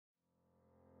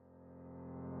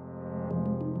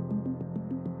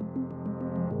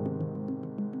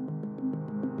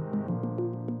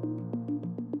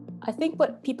I think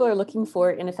what people are looking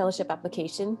for in a fellowship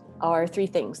application are three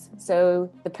things.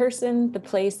 So the person, the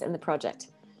place, and the project.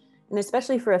 And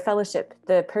especially for a fellowship,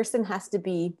 the person has to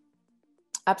be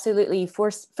absolutely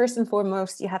first and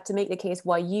foremost, you have to make the case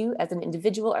why you as an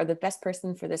individual are the best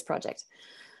person for this project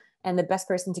and the best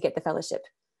person to get the fellowship.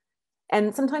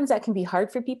 And sometimes that can be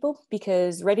hard for people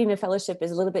because writing a fellowship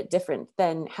is a little bit different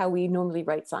than how we normally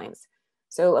write science.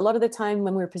 So a lot of the time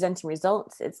when we're presenting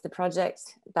results, it's the project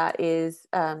that is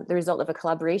the result of a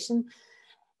collaboration.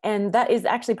 And that is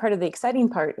actually part of the exciting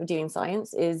part of doing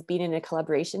science, is being in a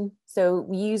collaboration. So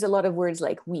we use a lot of words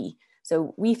like we.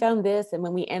 So we found this, and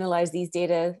when we analyze these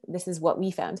data, this is what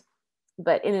we found.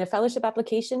 But in a fellowship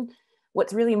application,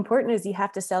 what's really important is you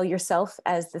have to sell yourself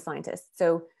as the scientist.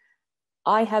 So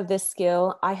I have this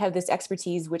skill, I have this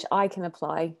expertise, which I can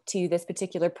apply to this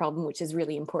particular problem, which is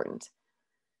really important.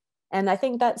 And I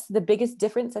think that's the biggest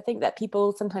difference, I think, that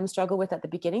people sometimes struggle with at the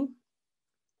beginning.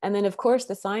 And then, of course,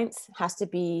 the science has to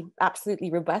be absolutely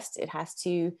robust. It has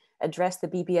to address the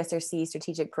BBSRC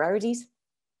strategic priorities.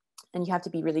 And you have to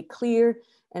be really clear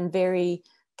and very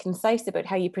concise about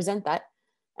how you present that.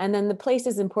 And then the place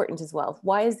is important as well.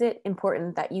 Why is it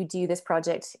important that you do this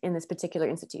project in this particular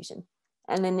institution?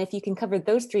 And then if you can cover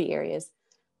those three areas,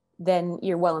 then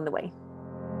you're well on the way.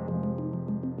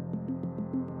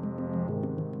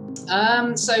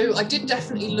 So I did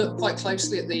definitely look quite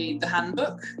closely at the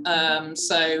handbook.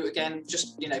 So again,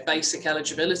 just, basic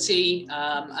eligibility,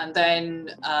 and then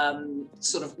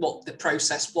sort of what the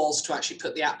process was to actually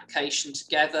put the application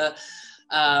together.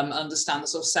 Understand the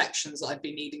sort of sections that I'd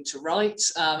be needing to write.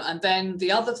 And then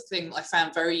the other thing I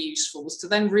found very useful was to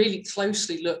then really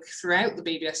closely look throughout the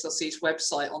BBSRC's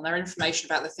website on their information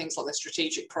about the things like their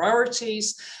strategic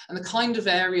priorities and the kind of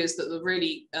areas that were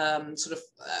really sort of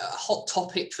a hot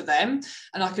topic for them.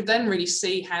 And I could then really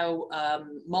see how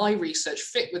my research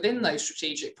fit within those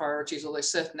strategic priorities or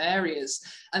those certain areas.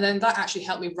 And then that actually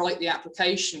helped me write the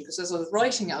application, because as I was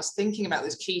writing it, I was thinking about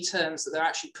those key terms that they're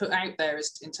actually put out there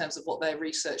as in terms of what their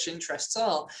research interests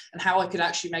are, and how I could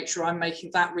actually make sure I'm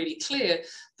making that really clear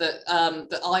that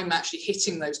that I'm actually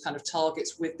hitting those kind of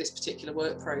targets with this particular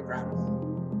work program.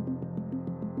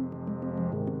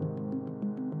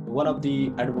 One of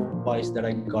the advice that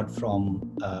I got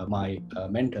from my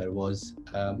mentor was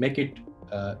make it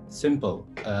simple.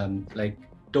 Like,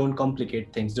 don't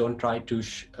complicate things. Don't try to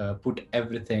put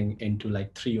everything into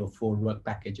like 3 or 4 work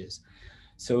packages.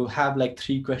 So have like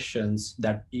 3 questions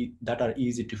that are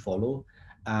easy to follow,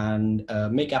 and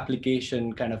make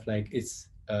application kind of like it's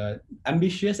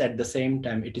ambitious at the same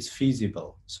time it is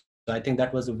feasible. So I think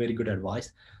that was a very good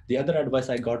advice. The other advice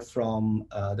I got from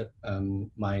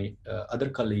my other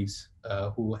colleagues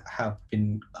who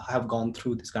have gone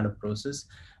through this kind of process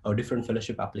or different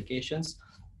fellowship applications.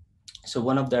 So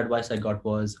one of the advice I got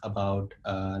was about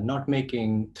not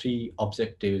making 3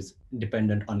 objectives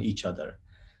dependent on each other.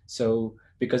 So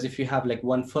because if you have like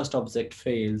one first objective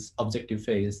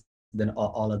fails, then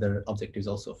all other objectives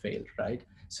also fail, right?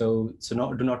 So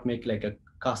do not make like a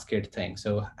cascade thing.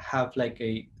 So have like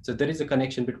so there is a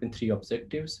connection between 3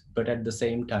 objectives, but at the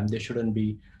same time, they shouldn't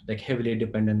be like heavily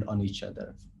dependent on each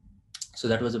other. So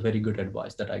that was a very good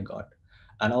advice that I got.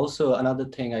 And also another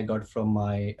thing I got from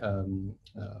my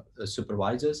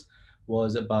supervisors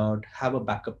was about have a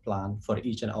backup plan for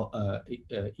each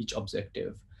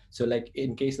objective. So like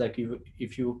in case like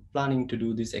if you're planning to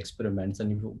do these experiments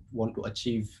and you want to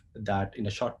achieve that in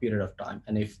a short period of time,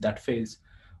 and if that fails,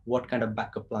 what kind of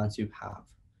backup plans you have.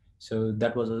 So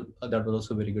that was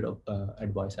also very good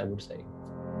advice, I would say.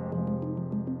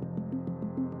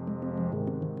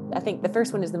 I think the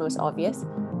first one is the most obvious.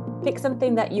 Pick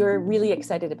something that you're really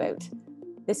excited about.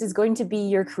 This is going to be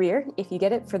your career if you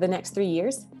get it for the next 3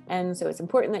 years. And so it's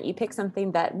important that you pick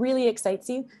something that really excites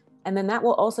you. And then that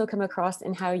will also come across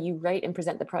in how you write and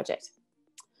present the project.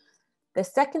 The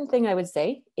second thing I would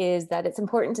say is that it's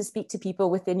important to speak to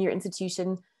people within your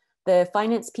institution, the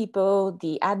finance people,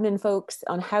 the admin folks,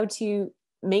 on how to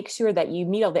make sure that you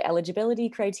meet all the eligibility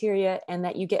criteria and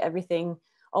that you get everything,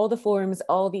 all the forms,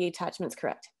 all the attachments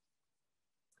correct.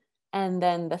 And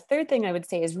then the third thing I would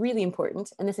say is really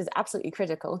important, and this is absolutely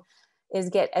critical, is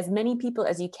get as many people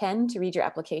as you can to read your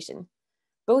application.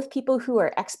 Both people who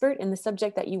are expert in the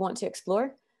subject that you want to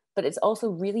explore, but it's also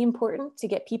really important to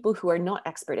get people who are not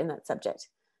expert in that subject,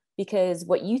 because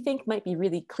what you think might be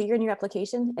really clear in your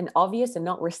application and obvious and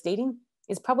not worth stating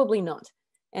is probably not.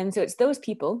 And so it's those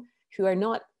people who are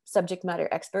not subject matter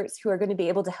experts who are going to be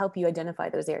able to help you identify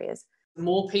those areas. The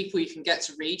more people you can get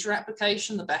to read your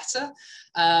application, the better.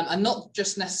 And not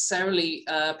just necessarily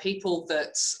people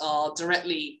that are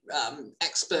directly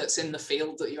experts in the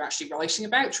field that you're actually writing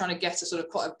about, trying to get a sort of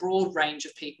quite a broad range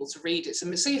of people to read it.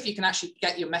 So see if you can actually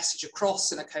get your message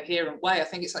across in a coherent way. I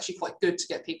think it's actually quite good to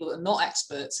get people that are not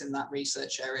experts in that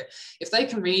research area. If they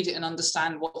can read it and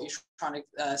understand what you're trying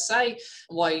to say,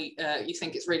 why you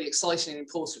think it's really exciting and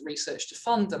important research to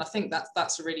fund, then I think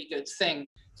that's a really good thing.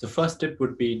 So first tip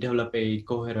would be develop a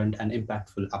coherent and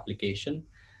impactful application.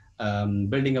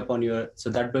 So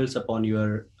that builds upon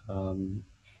your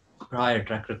prior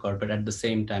track record, but at the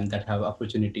same time that have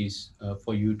opportunities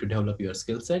for you to develop your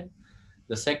skill set.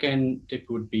 The second tip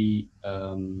would be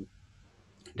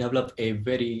develop a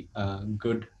very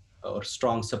good or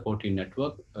strong supporting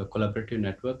network, a collaborative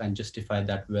network, and justify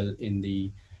that well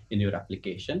in your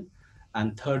application.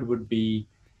 And third would be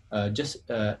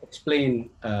explain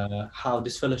how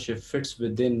this fellowship fits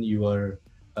within your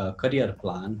career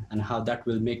plan and how that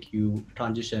will make you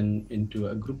transition into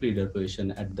a group leader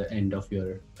position at the end of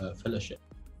your fellowship.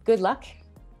 Good luck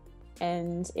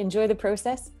and enjoy the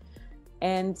process.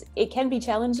 And it can be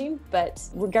challenging, but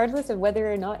regardless of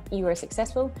whether or not you are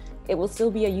successful, it will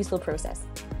still be a useful process.